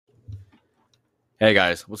Hey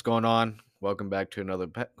guys, what's going on? Welcome back to another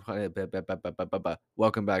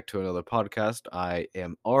welcome back to another podcast. I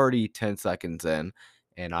am already 10 seconds in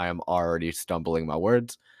and I am already stumbling my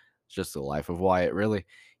words. It's just the life of Wyatt, really.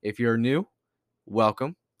 If you're new,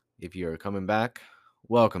 welcome. If you're coming back,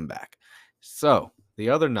 welcome back. So,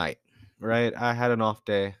 the other night, right, I had an off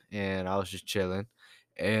day and I was just chilling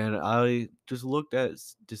and I just looked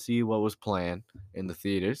to see what was planned in the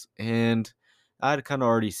theaters, and I'd kind of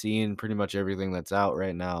already seen pretty much everything that's out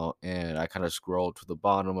right now, and I kind of scrolled to the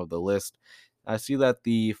bottom of the list. I see that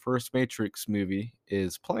the first Matrix movie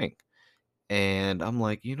is playing, and I'm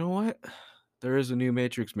like, you know what? There is a new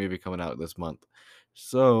Matrix movie coming out this month.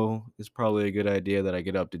 So it's probably a good idea that I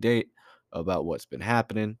get up to date about what's been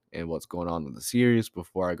happening and what's going on in the series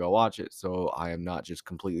before I go watch it. So I am not just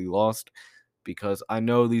completely lost, because I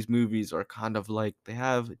know these movies are kind of like they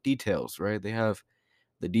have details, right? They have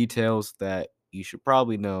the details that you should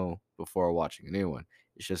probably know before watching a new one.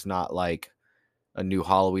 It's just not like a new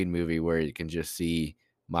Halloween movie where you can just see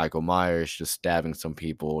Michael Myers just stabbing some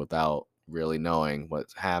people without really knowing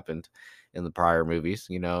what's happened in the prior movies.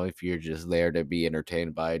 If you're just there to be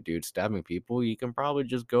entertained by a dude stabbing people, you can probably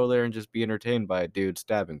just go there and just be entertained by a dude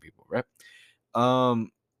stabbing people, right?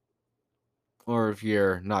 Um, or if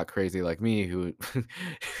you're not crazy like me who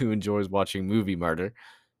who enjoys watching movie murder,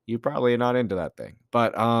 you probably are not into that thing.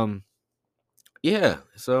 But yeah,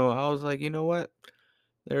 so I was like, you know what?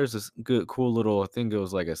 There's this good, cool little. I think it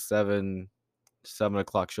was like a 7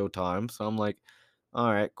 o'clock showtime. So I'm like,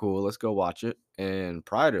 all right, cool, let's go watch it. And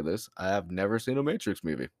prior to this, I have never seen a Matrix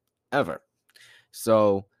movie ever.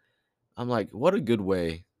 So I'm like, what a good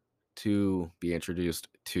way to be introduced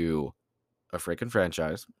to a freaking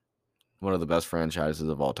franchise, one of the best franchises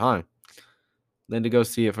of all time, than to go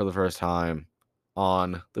see it for the first time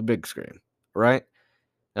on the big screen, right?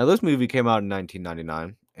 Now, this movie came out in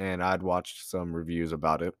 1999, and I'd watched some reviews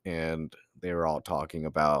about it, and they were all talking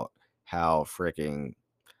about how freaking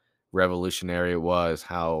revolutionary it was,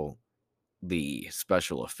 how the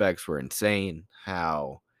special effects were insane,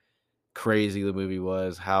 how crazy the movie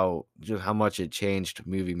was, how much it changed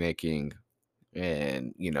movie making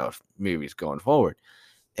and movies going forward.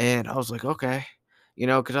 And I was like, okay,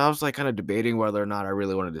 because I was like kind of debating whether or not I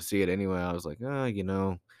really wanted to see it anyway. I was like,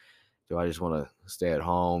 do I just want to stay at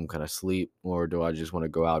home, kind of sleep, or do I just want to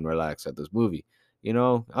go out and relax at this movie?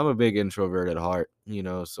 I'm a big introvert at heart,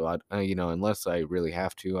 so unless I really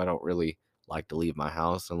have to, I don't really like to leave my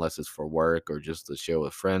house unless it's for work or just to chill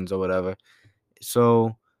with friends or whatever.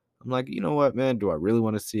 So I'm like, you know what, man, do I really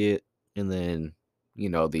want to see it? And then,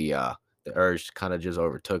 the urge kind of just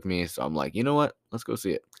overtook me. So I'm like, you know what? Let's go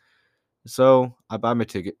see it. So I buy my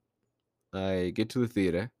ticket. I get to the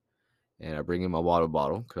theater and I bring in my water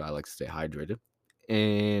bottle because I like to stay hydrated.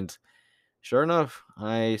 And sure enough,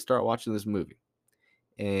 I start watching this movie.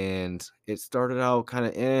 And it started out kind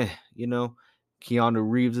of you know. Keanu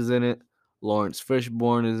Reeves is in it, Lawrence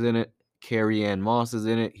Fishburne is in it, Carrie Ann Moss is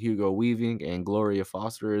in it, Hugo Weaving and Gloria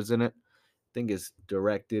Foster is in it. I think it's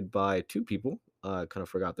directed by two people. I kind of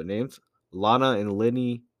forgot their names. Lana and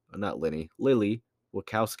Lenny, not Lenny, Lily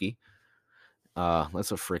Wachowski.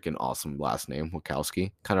 That's a freaking awesome last name,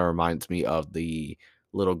 Wachowski. Kind of reminds me of the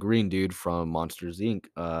little green dude from Monsters Inc.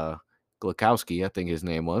 Glukowski, I think his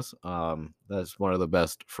name was. That's one of the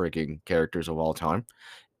best freaking characters of all time.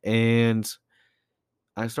 And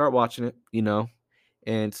I start watching it, and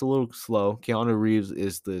it's a little slow. Keanu Reeves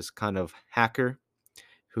is this kind of hacker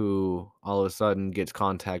who all of a sudden gets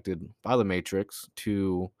contacted by the Matrix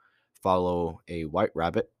to follow a white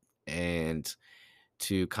rabbit and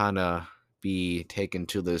to kind of be taken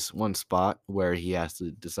to this one spot where he has to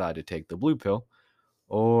decide to take the blue pill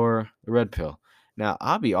or the red pill. Now,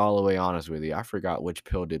 I'll be all the way honest with you. I forgot which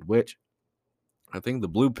pill did which. I think the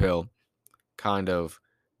blue pill kind of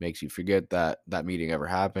makes you forget that that meeting ever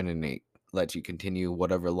happened, and it lets you continue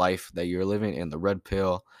whatever life that you're living. And the red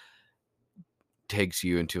pill takes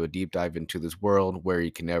you into a deep dive into this world where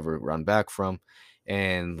you can never run back from.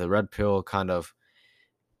 And the red pill kind of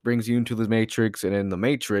brings you into the Matrix, and in the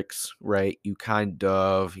Matrix, right, you kind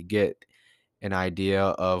of get an idea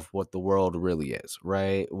of what the world really is,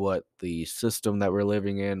 right? What the system that we're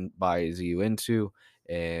living in buys you into,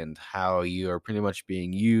 and how you are pretty much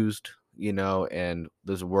being used, and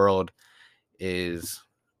this world is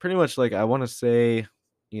pretty much like, I want to say,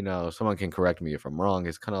 someone can correct me if I'm wrong.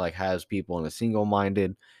 It's kind of like has people in a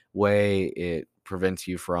single-minded way. It prevents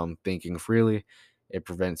you from thinking freely. It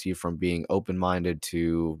prevents you from being open-minded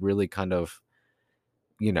to really kind of,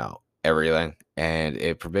 everything. And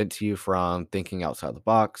it prevents you from thinking outside the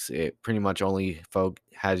box. It pretty much only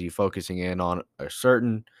has you focusing in on a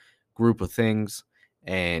certain group of things,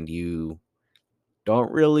 and you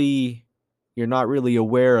don't really you're not really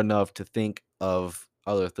aware enough to think of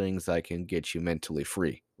other things that can get you mentally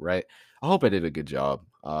free, right? I hope I did a good job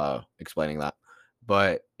explaining that.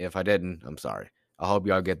 But if I didn't, I'm sorry. I hope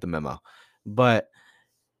y'all get the memo. But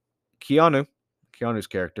Keanu, Keanu's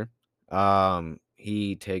character,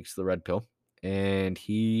 he takes the red pill and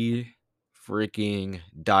he freaking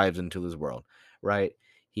dives into this world, right?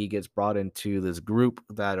 He gets brought into this group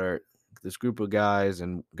of guys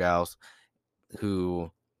and gals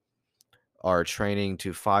who are training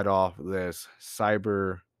to fight off this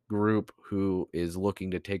cyber group who is looking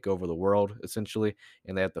to take over the world essentially,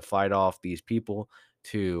 and they have to fight off these people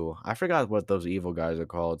to I forgot what those evil guys are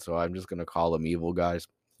called, so I'm just going to call them evil guys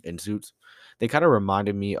in suits. They kind of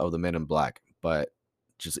reminded me of the Men in Black, but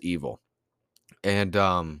just evil. And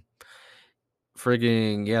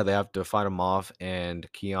frigging yeah, they have to fight them off,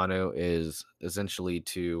 and Keanu is essentially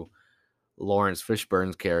to Lawrence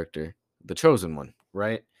Fishburne's character, the chosen one,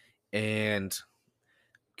 right? And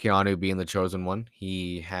Keanu being the chosen one,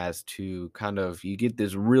 he has to kind of you get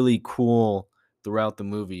this really cool throughout the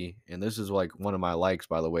movie, and this is like one of my likes,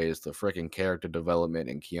 by the way, is the freaking character development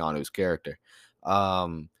in Keanu's character.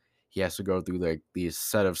 Um, he has to go through like these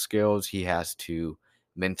set of skills. He has to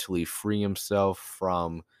mentally free himself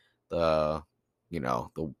from the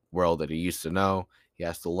the world that he used to know. He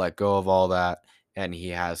has to let go of all that, and he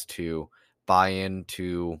has to buy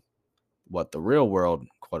into what the real world,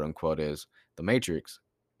 quote unquote, is the Matrix,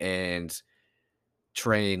 and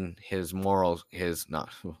train his morals, his not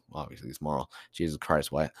obviously he's moral. Jesus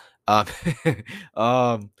Christ, what?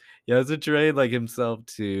 Um, he has to train like himself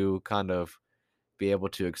to kind of be able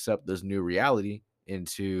to accept this new reality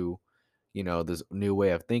into, this new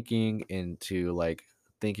way of thinking, into like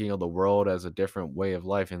thinking of the world as a different way of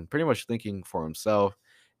life, and pretty much thinking for himself,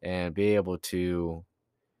 and be able to,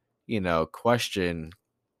 question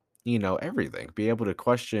everything, be able to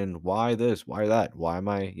question why this, why that, why am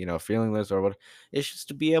I, feeling this or what. It's just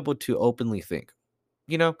to be able to openly think,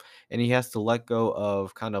 you know, and he has to let go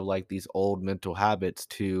of kind of like these old mental habits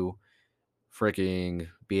to freaking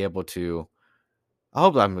be able to, I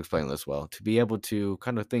hope I'm explaining this well, to be able to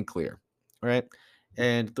kind of think clear, right?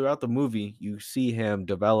 And throughout the movie, you see him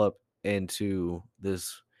develop into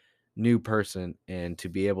this new person, and to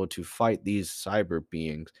be able to fight these cyber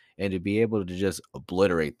beings and to be able to just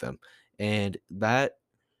obliterate them. And that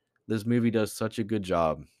this movie does such a good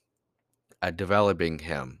job at developing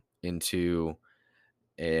him into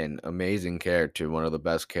an amazing character, one of the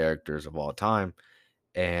best characters of all time.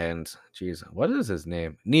 And geez, what is his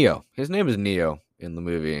name? Neo. His name is Neo in the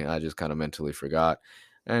movie. I just kind of mentally forgot.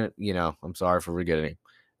 And I'm sorry for forgetting.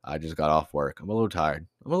 I just got off work. I'm a little tired.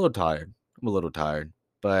 I'm a little tired.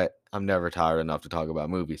 But I'm never tired enough to talk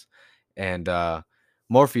about movies. And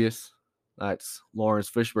Morpheus, that's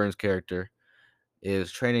Lawrence Fishburne's character,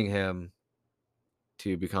 is training him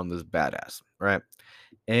to become this badass, right?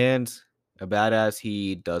 And a badass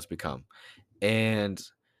he does become. And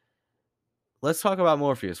let's talk about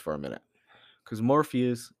Morpheus for a minute, because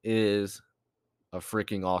Morpheus is a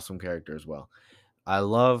freaking awesome character as well. I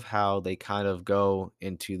love how they kind of go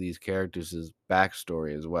into these characters'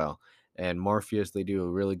 backstory as well. And Morpheus, they do a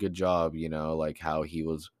really good job, like how he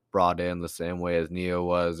was brought in the same way as Neo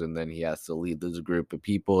was, and then he has to lead this group of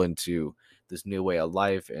people into this new way of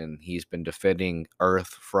life, and he's been defending Earth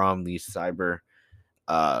from these cyber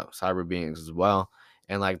beings as well.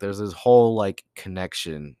 And like there's this whole like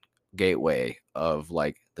connection gateway of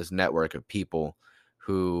like this network of people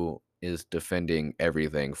who is defending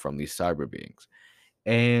everything from these cyber beings.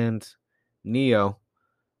 And Neo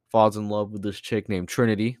falls in love with this chick named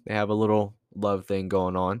Trinity. They have a little love thing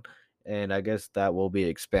going on, and I guess that will be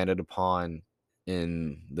expanded upon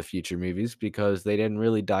in the future movies, because they didn't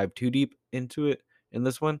really dive too deep into it in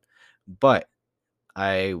this one. But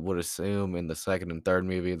I would assume in the second and third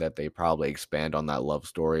movie that they probably expand on that love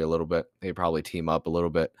story a little bit. They probably team up a little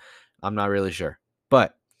bit. I'm not really sure.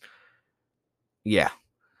 But yeah,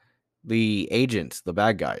 the agents, the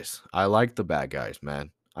bad guys. I like the bad guys,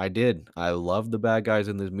 man. I did. I love the bad guys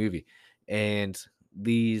in this movie. And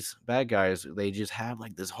these bad guys, they just have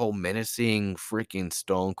like this whole menacing, freaking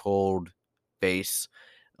stone cold face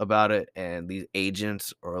about it. And these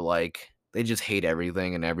agents are like, they just hate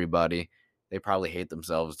everything and everybody. They probably hate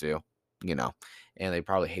themselves too, you know, and they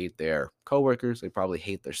probably hate their coworkers. They probably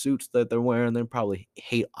hate their suits that they're wearing. They probably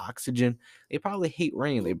hate oxygen. They probably hate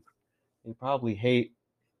rain. They probably hate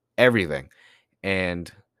everything.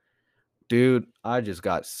 And dude, I just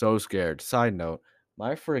got so scared. Side note,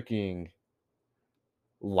 my freaking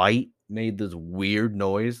light made this weird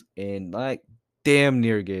noise and like damn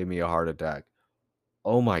near gave me a heart attack.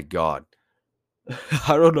 Oh my god.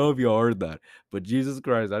 I don't know if you heard that, but Jesus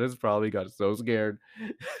Christ, I just probably got so scared.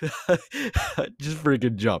 I just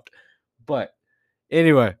freaking jumped. But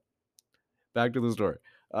anyway, back to the story.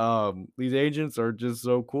 These agents are just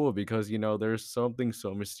so cool because there's something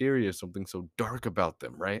so mysterious, something so dark about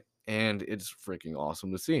them, right? And it's freaking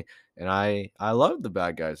awesome to see. And I love the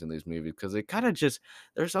bad guys in these movies because it kind of just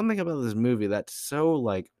there's something about this movie that's so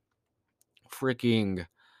like freaking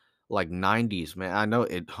like 90s, man. I know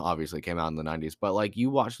it obviously came out in the 90s, but like you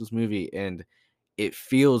watch this movie and it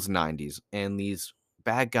feels 90s and these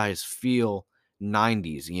bad guys feel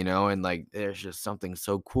 90s, and like there's just something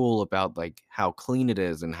so cool about like how clean it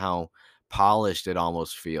is and how polished it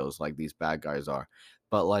almost feels like these bad guys are.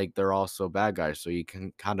 But like they're also bad guys, so you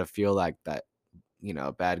can kind of feel like that,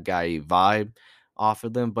 bad guy vibe off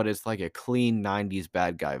of them, but it's like a clean 90s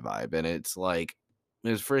bad guy vibe and it's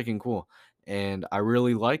freaking cool. And I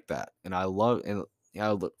really like that. And I love and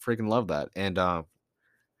yeah, freaking love that. And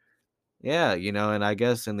yeah, and I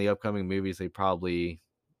guess in the upcoming movies they probably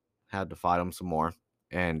had to fight him some more.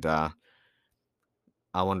 And I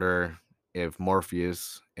wonder if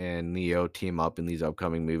Morpheus and Neo team up in these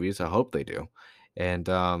upcoming movies. I hope they do.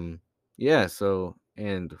 And yeah, so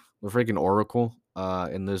and the freaking Oracle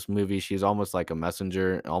in this movie, she's almost like a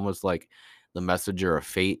messenger, almost like the messenger of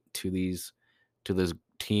fate to this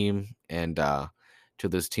team and to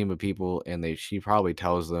this team of people, and they she probably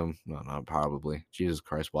tells them, no, not probably. Jesus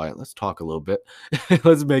Christ, Wyatt, let's talk a little bit.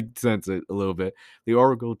 Let's make sense a little bit. The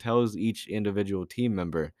Oracle tells each individual team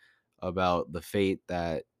member about the fate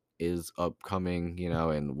that is upcoming,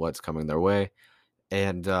 and what's coming their way.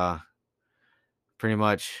 And pretty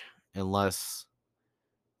much, unless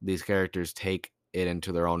these characters take it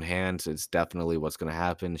into their own hands, it's definitely what's going to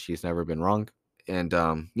happen. She's never been wrong. And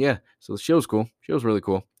yeah, so the show's cool. Show's really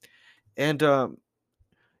cool. And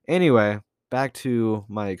anyway, back to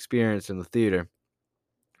my experience in the theater,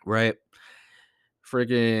 right?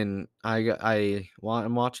 Freaking,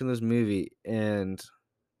 I'm watching this movie, and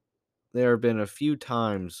there have been a few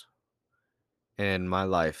times in my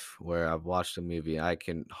life where I've watched a movie. I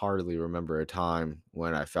can hardly remember a time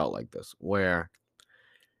when I felt like this, where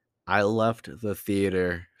I left the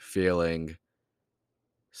theater feeling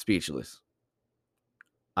speechless.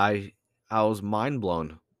 I I was mind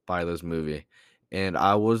blown by this movie, and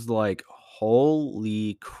I was like,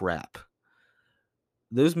 "Holy crap.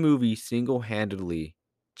 This movie single-handedly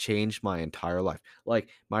changed my entire life." Like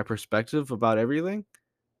my perspective about everything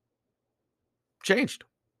changed.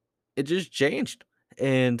 It just changed.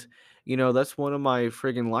 And, that's one of my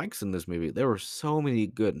friggin' likes in this movie. There were so many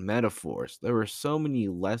good metaphors. There were so many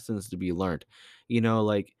lessons to be learned.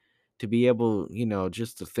 Like to be able,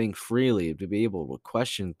 just to think freely, to be able to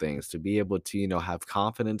question things, to be able to, have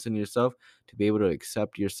confidence in yourself, to be able to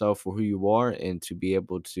accept yourself for who you are, and to be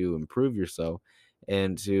able to improve yourself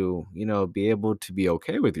and to, be able to be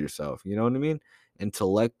okay with yourself. You know what I mean? And to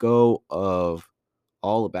let go of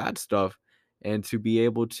all the bad stuff and to be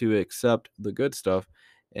able to accept the good stuff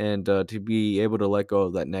and to be able to let go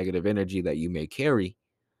of that negative energy that you may carry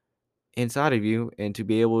inside of you and to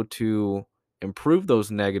be able to improve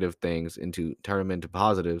those negative things and to turn them into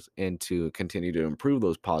positives and to continue to improve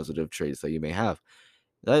those positive traits that you may have.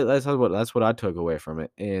 That's what I took away from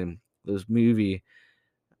it. And this movie,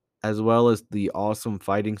 as well as the awesome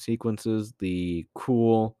fighting sequences, the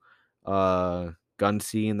cool gun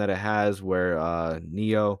scene that it has where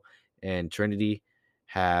Neo and Trinity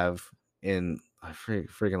have in a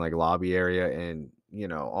freaking like lobby area, and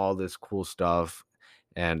all this cool stuff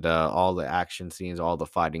and all the action scenes, all the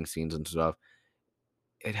fighting scenes and stuff.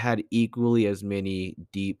 It had equally as many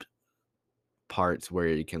deep parts where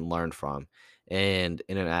you can learn from. And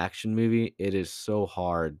in an action movie, it is so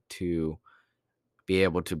hard to be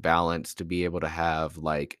able to balance, to be able to have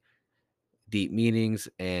like deep meanings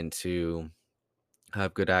and to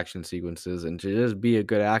have good action sequences and to just be a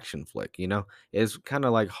good action flick, It's kind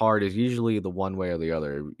of like hard is usually the one way or the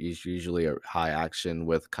other. It's usually a high action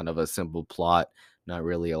with kind of a simple plot, not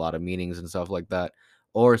really a lot of meanings and stuff like that.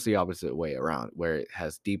 Or it's the opposite way around, where it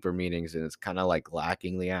has deeper meanings and it's kind of like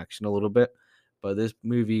lacking the action a little bit. But this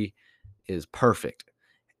movie is perfect.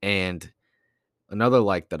 And another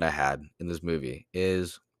like that I had in this movie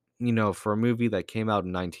is, for a movie that came out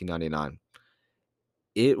in 1999,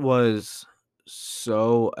 it was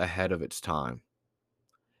so ahead of its time.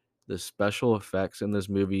 The special effects in this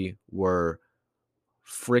movie were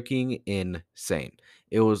freaking insane.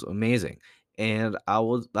 It was amazing. And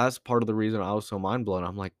that's part of the reason I was so mind blown.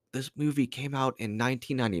 I'm like, this movie came out in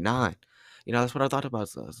 1999. That's what I thought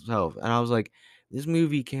about myself. And I was like, this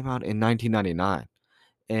movie came out in 1999.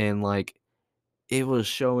 And like, it was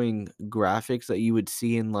showing graphics that you would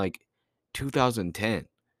see in like 2010.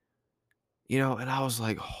 And I was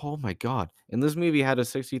like, "Oh my god." And this movie had a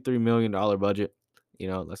 $63 million budget.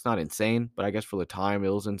 That's not insane, but I guess for the time it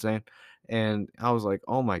was insane. And I was like,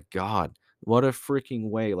 "Oh my god, what a freaking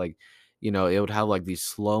way." Like, it would have like these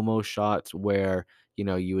slow-mo shots where,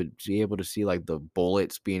 you would be able to see like the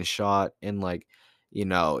bullets being shot and like,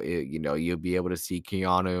 you'd be able to see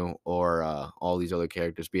Keanu or all these other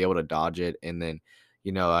characters be able to dodge it. And then,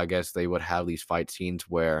 I guess they would have these fight scenes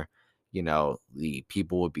where the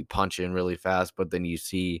people would be punching really fast, but then you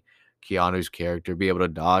see Keanu's character be able to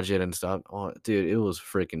dodge it and stuff. Oh, dude, it was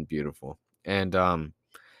freaking beautiful. And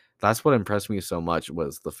that's what impressed me so much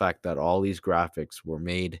was the fact that all these graphics were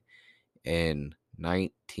made in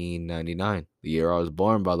 1999, the year I was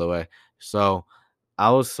born, by the way. So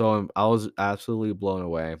I was absolutely blown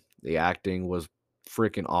away. The acting was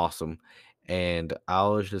freaking awesome, and I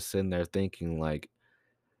was just sitting there thinking like,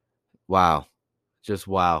 wow, just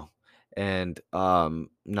wow. And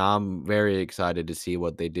now I'm very excited to see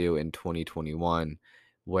what they do in 2021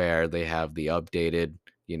 where they have the updated,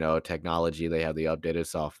 technology, they have the updated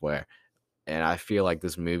software. And I feel like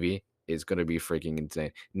this movie is going to be freaking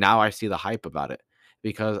insane. Now I see the hype about it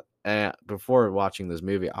because before watching this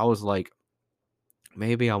movie, I was like,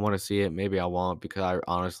 maybe I want to see it, maybe I won't, because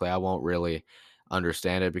I won't really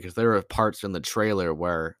understand it because there were parts in the trailer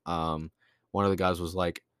where one of the guys was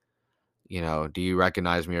like, "Do you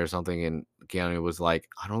recognize me or something?" And Keanu was like,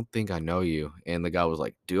 "I don't think I know you." And the guy was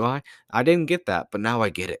like, "Do I? I didn't get that, but now I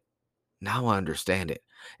get it. Now I understand it."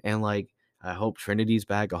 And like, I hope Trinity's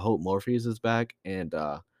back. I hope Morpheus is back. And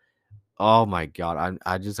oh my god,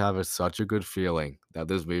 I just have such a good feeling that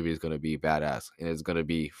this movie is gonna be badass and it's gonna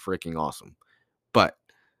be freaking awesome. But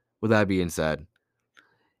with that being said,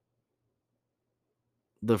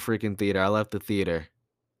 the freaking theater. I left the theater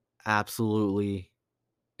absolutely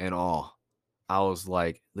in awe. I was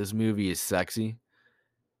like, this movie is sexy.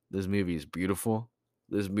 This movie is beautiful.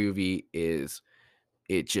 This movie is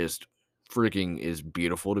it just freaking is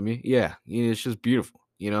beautiful to me. Yeah, it's just beautiful.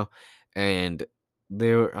 And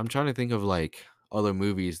I'm trying to think of like other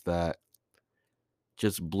movies that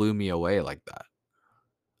just blew me away like that.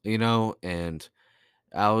 And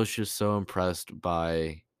I was just so impressed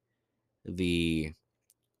by the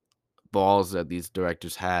balls that these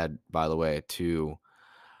directors had, by the way, to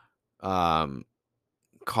um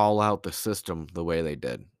call out the system the way they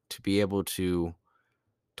did, to be able to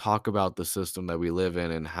talk about the system that we live in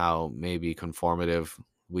and how maybe conformative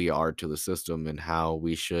we are to the system and how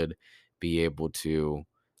we should be able to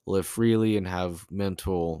live freely and have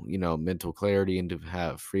mental clarity and to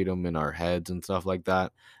have freedom in our heads and stuff like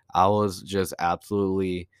that. I was just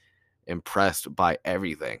absolutely impressed by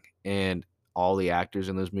everything. And all the actors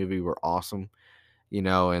in this movie were awesome.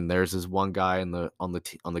 And there's this one guy in the on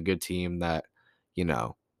the good team that, you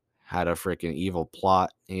know, had a freaking evil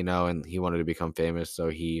plot, and he wanted to become famous, so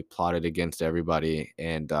he plotted against everybody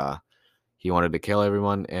and he wanted to kill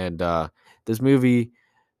everyone. And this movie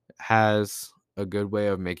has a good way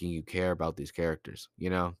of making you care about these characters,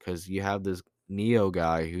 because you have this Neo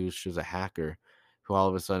guy who's just a hacker who all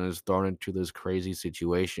of a sudden is thrown into this crazy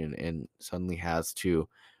situation and suddenly has to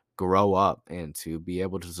grow up and to be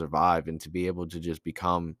able to survive and to be able to just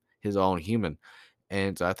become his own human.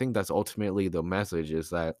 And I think that's ultimately the message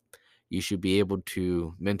is that you should be able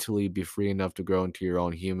to mentally be free enough to grow into your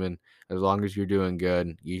own human. As long as you're doing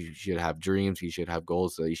good, you should have dreams, you should have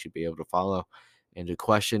goals that you should be able to follow and to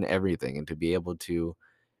question everything and to be able to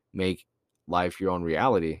make life your own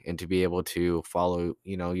reality and to be able to follow,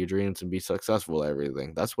 your dreams and be successful at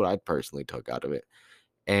everything. That's what I personally took out of it.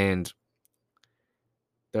 And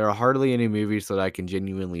there are hardly any movies that I can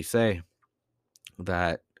genuinely say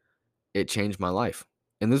that it changed my life.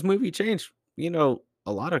 And this movie changed,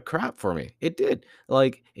 a lot of crap for me. It did.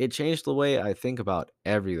 Like, it changed the way I think about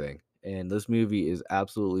everything. And this movie is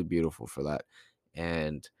absolutely beautiful for that.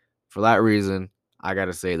 And for that reason, I got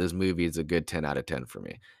to say this movie is a good 10 out of 10 for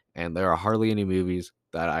me. And there are hardly any movies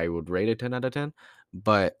that I would rate a 10 out of 10,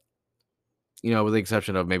 but with the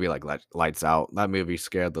exception of maybe like Lights Out, that movie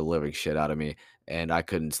scared the living shit out of me and I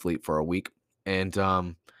couldn't sleep for a week. And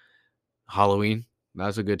Halloween,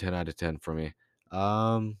 that's a good 10 out of 10 for me.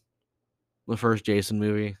 Um, the first Jason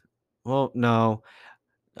movie. Well, no,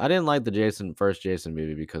 I didn't like the first Jason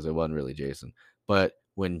movie because it wasn't really Jason. But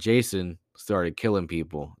when Jason started killing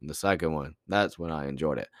people in the second one, that's when I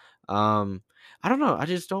enjoyed it. Um, I don't know. I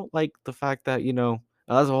just don't like the fact that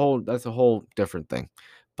that's a whole different thing.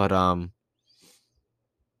 But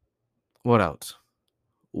what else?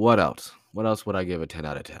 What else? What else would I give a 10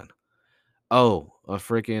 out of 10? Oh, a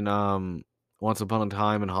freaking Once Upon a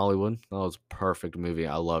Time in Hollywood. That was a perfect movie.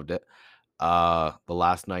 I loved it. The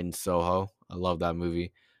Last Night in Soho. I love that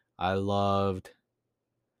movie. I loved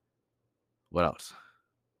what else?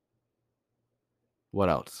 What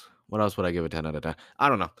else? What else would I give a 10 out of 10? I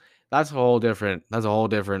don't know. That's a whole different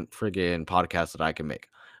friggin' podcast that I can make.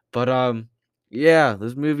 But yeah,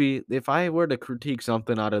 this movie, if I were to critique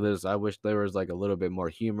something out of this, I wish there was like a little bit more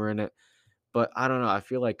humor in it. But I don't know. I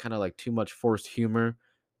feel like kind of like too much forced humor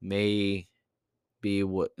may be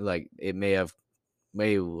what like it may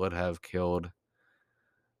would have killed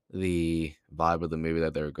the vibe of the movie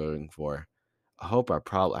that they're going for. I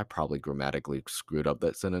probably grammatically screwed up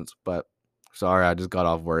that sentence, but sorry, I just got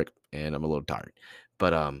off work and I'm a little tired.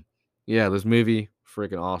 But yeah, this movie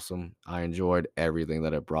freaking awesome. I enjoyed everything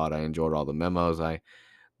that it brought. I enjoyed all the memos,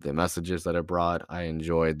 the messages that it brought. I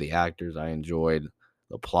enjoyed the actors. I enjoyed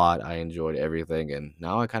the plot. I enjoyed everything, and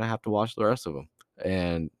now I kind of have to watch the rest of them.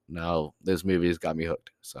 And now this movie has got me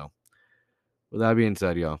hooked. So with that being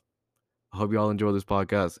said, y'all, I hope y'all enjoy this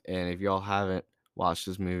podcast. And if y'all haven't watched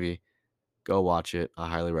this movie, go watch it. I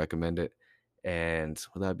highly recommend it. And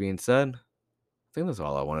with that being said, I think that's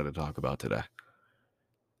all I wanted to talk about today.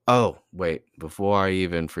 Oh, wait, before I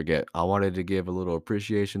even forget, I wanted to give a little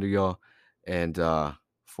appreciation to y'all and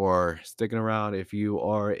for sticking around. If you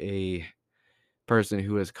are a person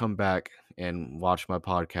who has come back and watched my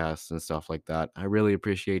podcasts and stuff like that, I really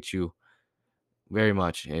appreciate you very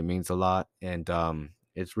much. It means a lot. And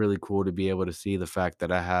it's really cool to be able to see the fact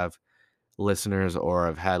that I have listeners or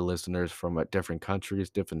I've had listeners from different countries,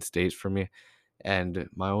 different states for me. And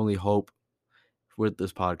my only hope with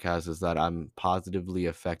this podcast is that I'm positively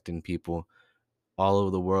affecting people all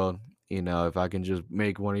over the world. You know, if I can just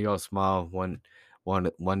make one of y'all smile one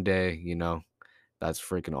day, that's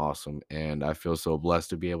freaking awesome. And I feel so blessed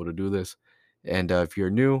to be able to do this. And if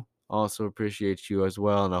you're new, also appreciate you as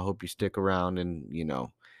well. And I hope you stick around and,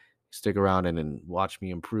 and watch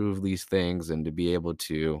me improve these things and to be able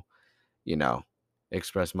to, you know,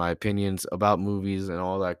 express my opinions about movies and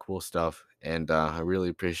all that cool stuff. And I really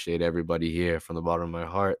appreciate everybody here from the bottom of my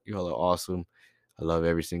heart. You all are awesome. I love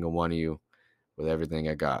every single one of you with everything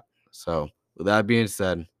I got. So, with that being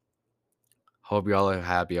said, hope y'all are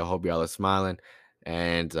happy. I hope y'all are smiling.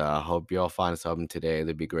 And hope y'all find something today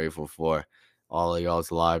to be grateful for. All of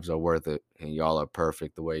y'all's lives are worth it. And y'all are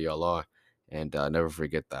perfect the way y'all are. And never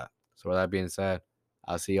forget that. So, with that being said,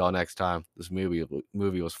 I'll see y'all next time. This movie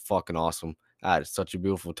was fucking awesome. I had such a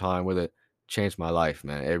beautiful time with it. Changed my life,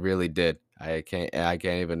 man. It really did. I can't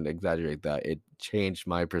even exaggerate that. It changed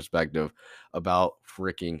my perspective about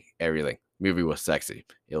freaking everything. Movie was sexy.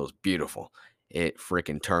 It was beautiful. It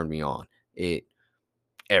freaking turned me on. It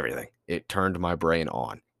everything. It turned my brain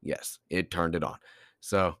on. Yes, it turned it on.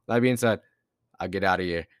 So that being said, I'll get out of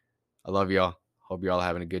here. I love y'all. Hope y'all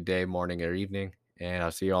having a good day, morning, or evening. And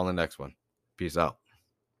I'll see y'all in the next one. Peace out.